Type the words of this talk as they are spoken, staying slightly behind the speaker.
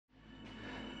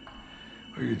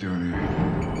What are you doing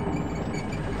here?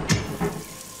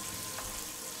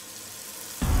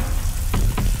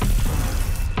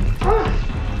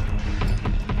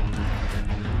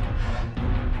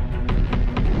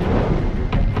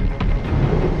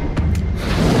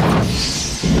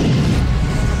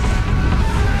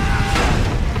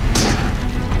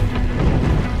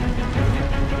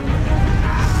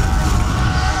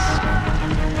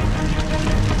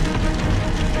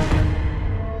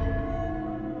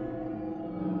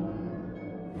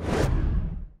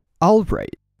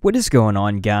 Alright, what is going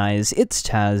on guys, it's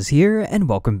Tazz here, and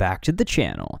welcome back to the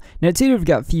channel. Now today we've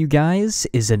got for you guys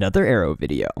is another Arrow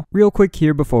video. Real quick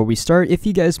here before we start, if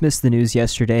you guys missed the news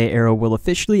yesterday, Arrow will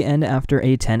officially end after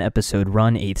a 10 episode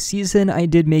run, 8th season. I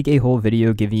did make a whole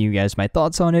video giving you guys my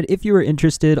thoughts on it. If you are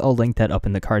interested, I'll link that up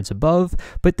in the cards above,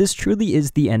 but this truly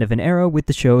is the end of an era with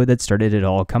the show that started it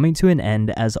all coming to an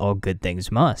end, as all good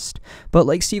things must. But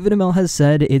like Stephen Amell has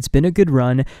said, it's been a good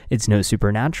run, it's no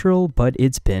supernatural, but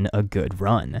it's been a good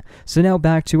run. So now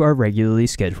back to our regularly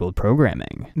scheduled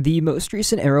programming. The most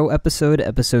recent Arrow episode,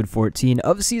 episode 14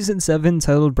 of season 7,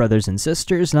 titled Brothers and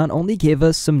Sisters, not only gave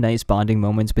us some nice bonding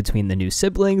moments between the new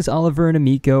siblings, Oliver and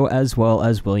Emiko, as well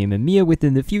as William and Mia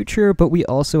within the future, but we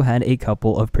also had a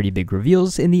couple of pretty big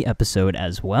reveals in the episode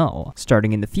as well.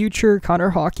 Starting in the future,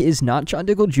 Connor Hawke is not John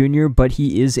Diggle Jr., but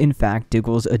he is in fact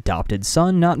Diggle's adopted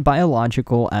son, not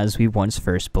biological as we once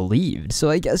first believed. So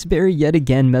I guess Barry yet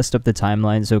again messed up the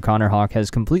timeline, so Connor Hawke has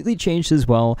completely changed as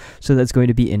well, so that's going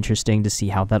to be interesting to see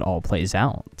how that all plays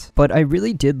out. But I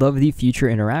really did love the future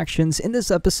interactions in this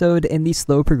episode and the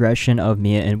slow progression of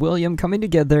Mia and William coming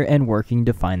together and working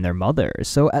to find their mother.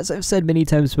 So as I've said many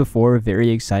times before,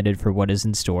 very excited for what is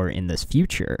in store in this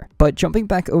future. But jumping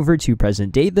back over to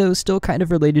present day though, still kind of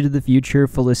related to the future,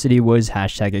 Felicity was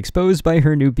hashtag exposed by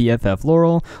her new BFF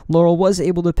Laurel. Laurel was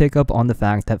able to pick up on the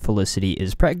fact that Felicity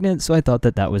is pregnant, so I thought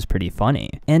that that was pretty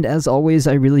funny. And as always,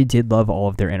 I really did love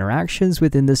all of their interactions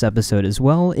within this episode as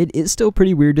well. It is still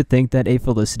pretty weird to think that a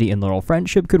Felicity and Laurel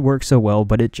friendship could work so well,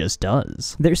 but it just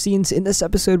does. Their scenes in this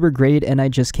episode were great, and I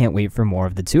just can't wait for more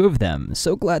of the two of them.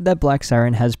 So glad that Black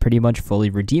Siren has pretty much fully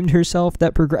redeemed herself.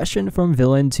 That progression from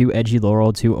villain to edgy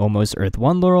Laurel to almost Earth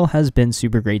 1 Laurel has been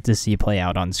super great to see play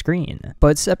out on screen.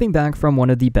 But stepping back from one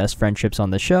of the best friendships on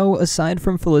the show, aside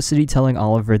from Felicity telling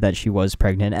Oliver that she was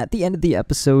pregnant at the end of the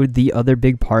episode, the other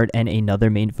big part and another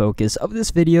main focus of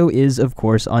this video is of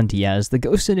course on Diaz, the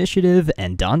Ghost Initiative,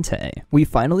 and Dante. We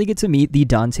finally get to meet the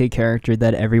Dante character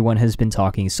that everyone has been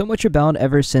talking so much about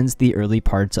ever since the early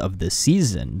parts of this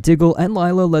season. Diggle and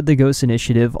Lila led the Ghost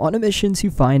Initiative on a mission to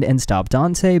find and stop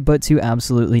Dante, but to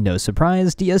absolutely no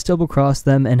surprise, Diaz double-crossed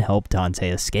them and helped Dante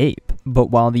escape.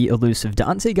 But while the elusive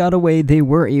Dante got away, they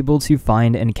were able to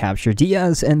find and capture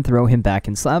Diaz and throw him back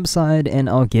in Slabside, and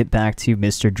I'll get back to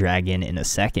Mr. Dragon in a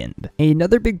second.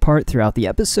 Another big part throughout the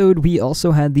episode, we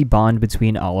also had the bond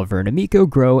between Oliver and Emiko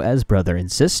grow as brother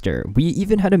and sister. We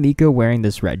even had Emiko wearing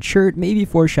this red shirt, maybe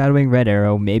foreshadowing Red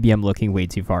Arrow. Maybe I'm looking way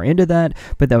too far into that,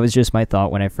 but that was just my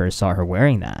thought when I first saw her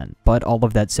wearing that. But all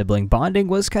of that sibling bonding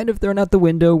was kind of thrown out the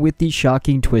window with the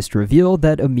shocking twist reveal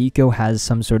that Emiko has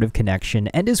some sort of connection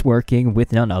and is working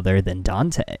with none other than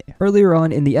Dante. Earlier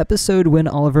on in the episode, when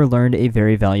Oliver learned a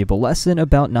very valuable lesson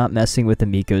about not messing with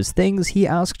Emiko's things, he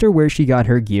asked her where she got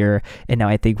her gear, and now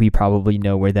I think we probably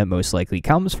know where that most likely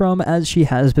comes from, as she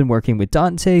has been working with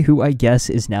Dante, who I guess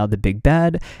is now the big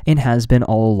bad and has been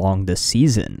all along this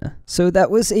season. So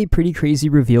that was a pretty crazy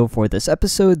reveal for this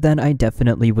episode that I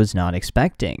definitely was not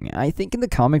expecting. I think in the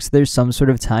comics there's some sort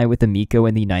of tie with Emiko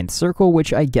and the Ninth Circle,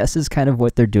 which I guess is kind of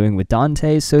what they're doing with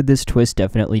Dante, so this twist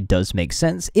definitely does make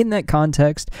sense in that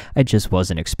context. I just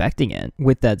wasn't expecting it.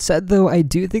 With that said though, I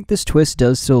do think this twist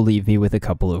does still leave me with a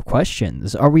couple of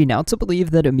questions. Are we now to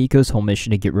believe that Emiko's whole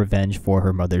mission to get revenge for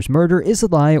her mother's murder is a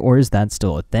lie, or is that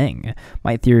still a thing?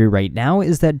 My theory right now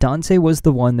is that Dante was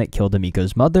the one that killed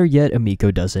Emiko's mother, yet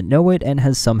Emiko doesn't know it and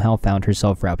has somehow found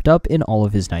herself wrapped up in all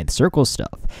of his Ninth Circle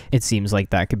stuff. It seems like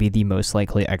that could be the most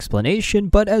likely explanation,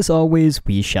 but as always,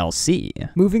 we shall see.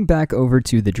 Moving back over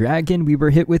to the dragon, we were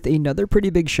hit with another pretty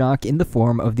big shock in the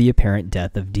form of the apparent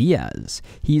death of Diaz.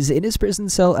 He's in his prison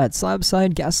cell at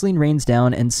Slabside, gasoline rains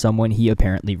down, and someone he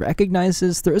apparently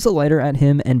recognizes throws a lighter at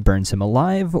him and burns him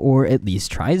alive, or at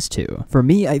least tries to. For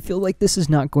me, I feel like this is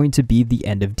not going to be the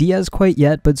end of Diaz quite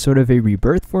yet, but sort of a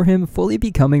rebirth for him, fully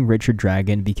becoming Richard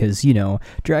Dragon, because, you know,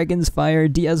 Dragon's fire,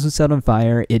 Diaz was set on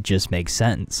fire, it just makes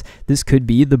sense. This could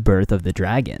be the birth of the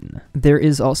dragon. There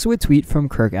is also a tweet from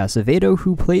Kirk Acevedo,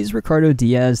 who plays Ricardo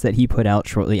Diaz, that he put out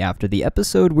shortly after the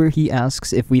episode, where he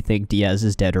asks if we think Diaz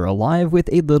is dead or alive, with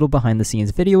a little behind the scenes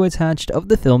video attached of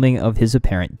the filming of his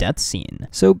apparent death scene.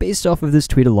 So based off of this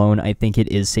tweet alone, I think it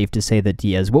is safe to say that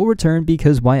Diaz will return,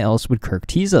 because why else would Kirk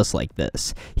tease us like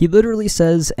this? He literally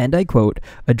says, and I quote,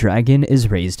 "A dragon is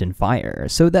raised in fire."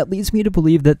 So that leads me to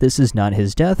believe that this is not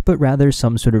his death, but rather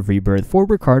some sort of rebirth for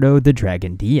Ricardo the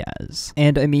Dragon Diaz.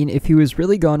 And I mean, if he was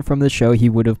really gone from the show, he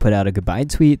would have put out a goodbye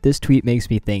tweet. This tweet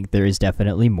makes me think there is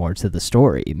definitely more to the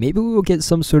story. Maybe we will get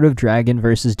some sort of Dragon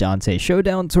versus Dante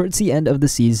showdown towards the end of the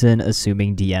season,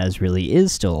 assuming Diaz really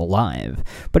is still alive.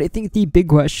 But I think the big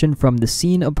question from the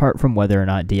scene, apart from whether or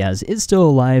not Diaz is still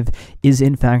alive, is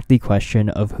in fact the question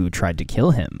of who tried to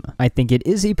kill him. I think it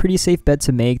is a pretty safe bet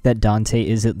to make that Dante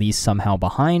is at least somehow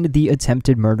behind the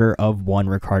attempted murder of one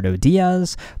Ricardo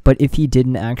Diaz, but if he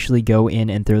didn't actually go in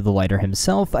and throw the lighter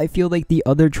himself, I feel like the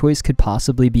other choice could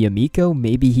possibly be Amico.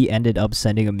 Maybe he ended up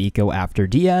sending Amico after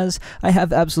Diaz. I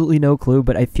have absolutely no clue,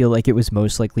 but I feel like it was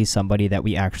most likely somebody that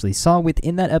we actually saw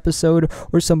within that episode,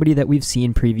 or somebody that we've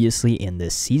seen previously in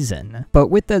this season. But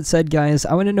with that said, guys,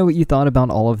 I want to know what you thought about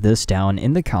all of this down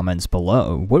in the comments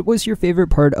below. What was your favorite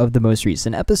part of the most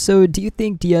recent episode? Do you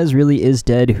think Diaz really is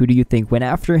dead? Who do you think went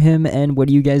after him? And what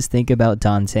do you guys think about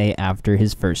Dante after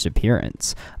his first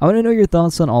appearance? I want to know your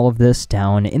thoughts on all of this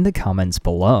down in the comments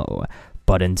below.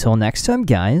 But until next time,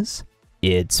 guys,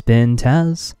 it's been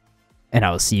Tazz, and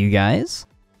I'll see you guys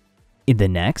in the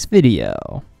next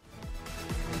video.